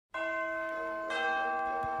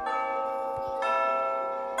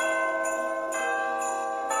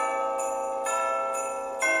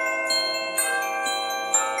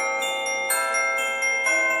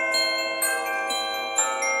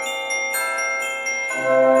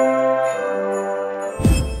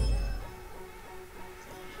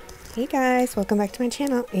Hey guys, welcome back to my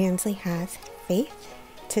channel, Ansley Has Faith.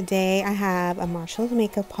 Today I have a Marshall's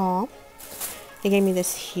makeup haul. They gave me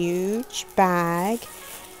this huge bag,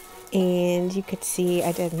 and you could see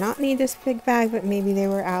I did not need this big bag, but maybe they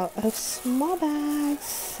were out of small bags,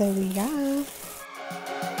 so yeah.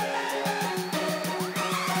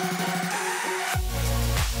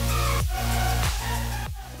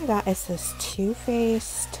 What I got is this Too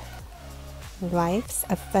Faced Life's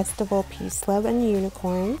a Festival Peace, Love, and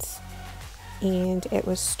Unicorns. And it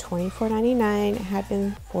was $24.99. It had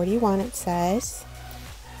been $41, it says.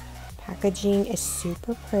 Packaging is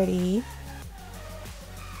super pretty.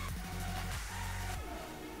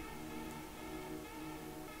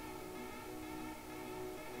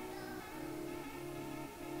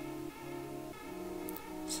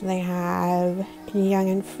 So they have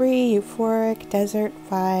Young and Free, Euphoric, Desert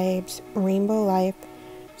Vibes, Rainbow Life,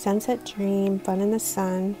 Sunset Dream, Fun in the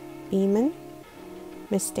Sun, Beamin',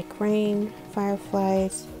 Mystic Rain,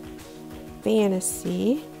 Fireflies,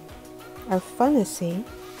 Fantasy, or Funacy,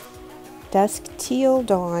 Dusk Teal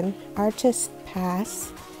Dawn, Artist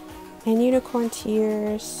Pass, and Unicorn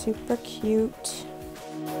Tears. Super cute.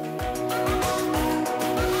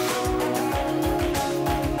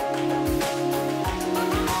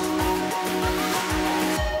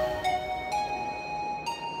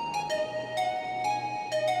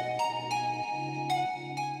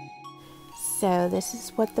 So this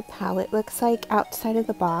is what the palette looks like outside of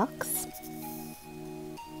the box.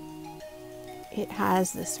 It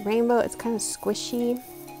has this rainbow, it's kind of squishy,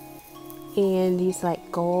 and these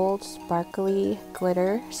like gold, sparkly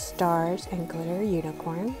glitter stars and glitter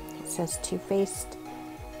unicorn. It says Too Faced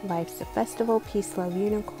Life's a Festival, Peace, Love,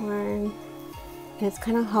 Unicorn, and it's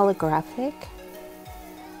kind of holographic.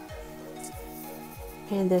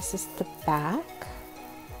 And this is the back.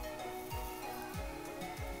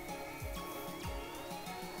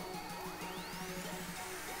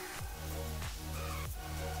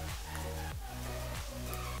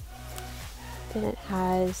 Then it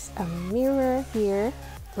has a mirror here,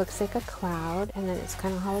 looks like a cloud, and then it's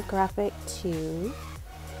kind of holographic too.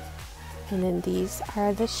 And then these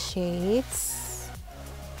are the shades.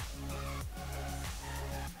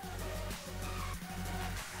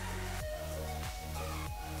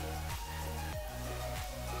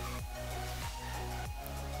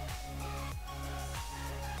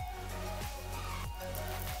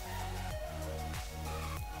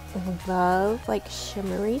 I love like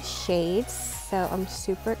shimmery shades, so I'm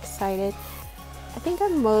super excited. I think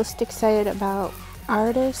I'm most excited about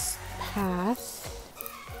Artist Pass,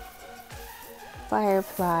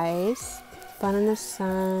 Fireflies, Fun in the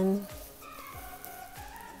Sun,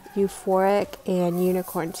 Euphoric, and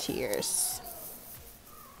Unicorn Tears.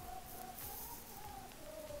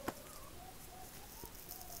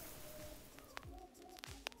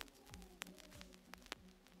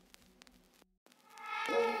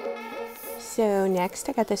 So next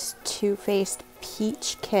I got this Too Faced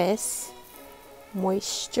Peach Kiss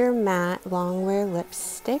Moisture Matte Longwear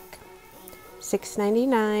Lipstick.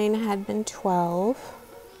 $6.99, had been $12.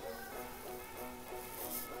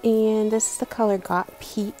 And this is the color Got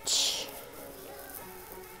Peach.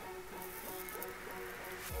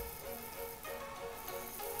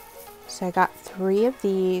 So I got 3 of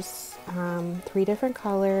these, 3 different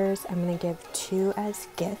colors. I'm going to give 2 as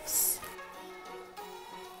gifts.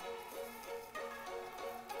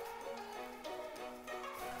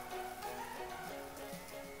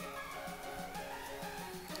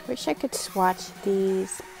 Wish I could swatch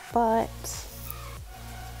these, but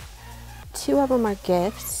 2 of them are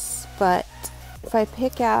gifts. But if I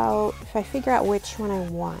figure out which one I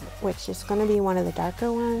want, which is going to be one of the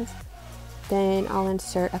darker ones, then I'll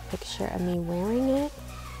insert a picture of me wearing it.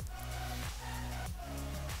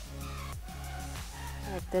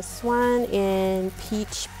 Like this one in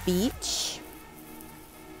Peach Beach.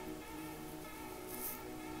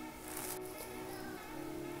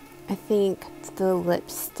 I think the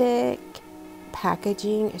lipstick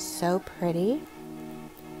packaging is so pretty.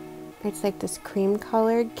 It's like this cream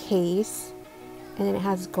colored case, and then it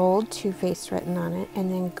has gold Too Faced written on it, and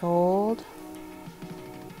then gold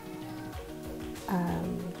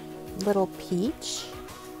little peach,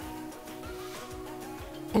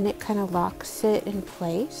 and it kind of locks it in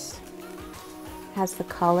place. It has the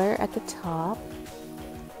color at the top,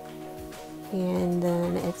 and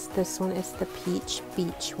then this one is the Peach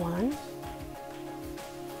Beach one.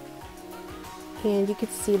 And you can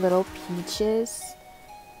see little peaches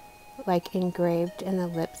like engraved in the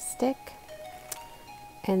lipstick.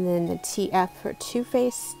 And then the TF for Too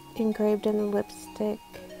Faced engraved in the lipstick.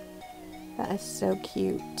 That is so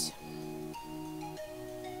cute.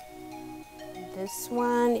 This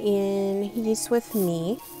one in He's With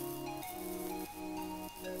Me.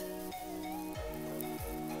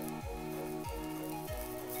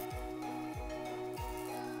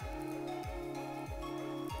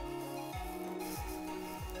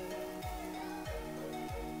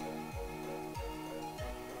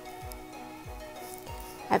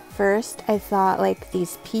 At first I thought like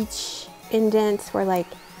these peach indents were like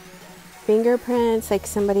fingerprints, like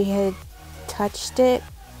somebody had touched it.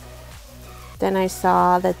 Then I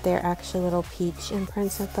saw that they're actually little peach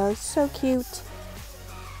imprints. I thought it was so cute.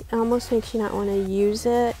 It almost makes you not want to use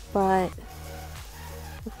it, but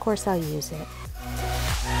of course I'll use it.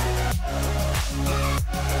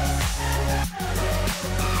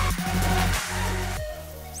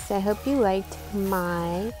 So I hope you liked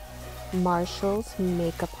my Marshall's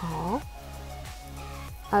makeup haul.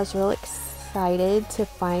 I was real excited to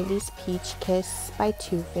find these Peach Kiss by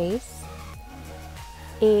Too Faced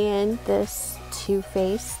and this Too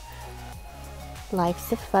Faced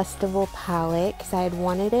Life's a Festival palette, because I had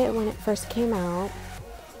wanted it when it first came out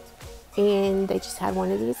and they just had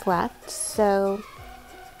one of these left. So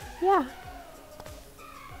yeah,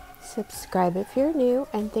 subscribe if you're new,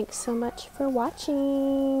 and thanks so much for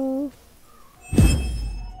watching.